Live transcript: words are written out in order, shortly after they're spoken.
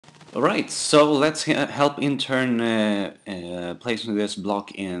Alright, so let's help intern placing this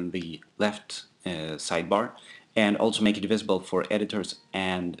block in the left sidebar and also make it visible for editors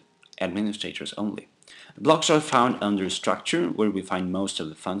and administrators only. Blocks are found under Structure, where we find most of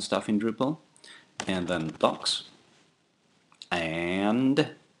the fun stuff in Drupal, and then Blocks.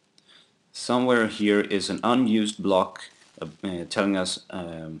 And somewhere here is an unused block telling us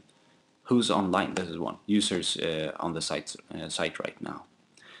who's online. This is one, users on the site right now.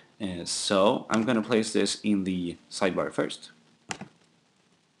 So I'm going to place this in the sidebar first,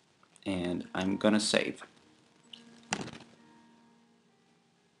 and I'm going to save.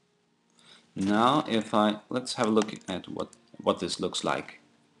 Now let's have a look at what this looks like.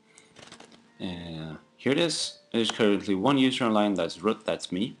 Here it is. There's currently one user online. That's Root.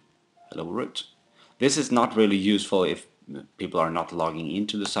 That's me. Hello, Root. This is not really useful if people are not logging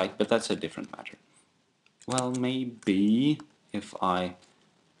into the site, but that's a different matter. Well, maybe if I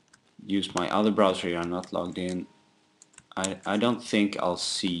use my other browser here, I'm not logged in. I don't think I'll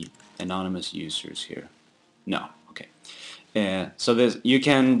see anonymous users here. No, okay. So it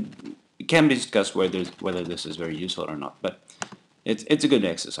can be discussed whether this is very useful or not, but it's a good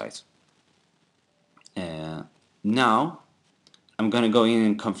exercise. Now I'm going to go in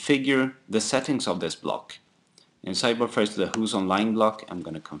and configure the settings of this block. In sidebar first, the who's online block, I'm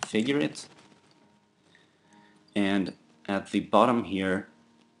going to configure it, and at the bottom here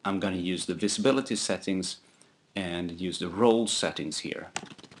I'm going to use the visibility settings and use the role settings here,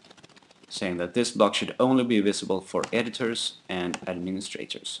 saying that this block should only be visible for editors and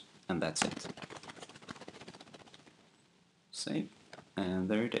administrators, and that's it. Save, and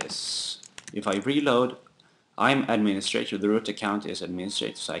there it is. If I reload, I'm administrator, the root account is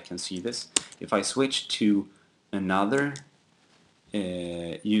administrator, so I can see this. If I switch to another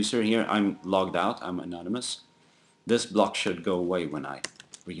user here, I'm logged out, I'm anonymous. This block should go away when I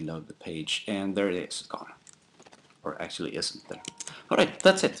reload the page, and there it is, gone. Or actually isn't there. Alright,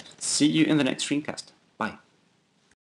 that's it. See you in the next screencast.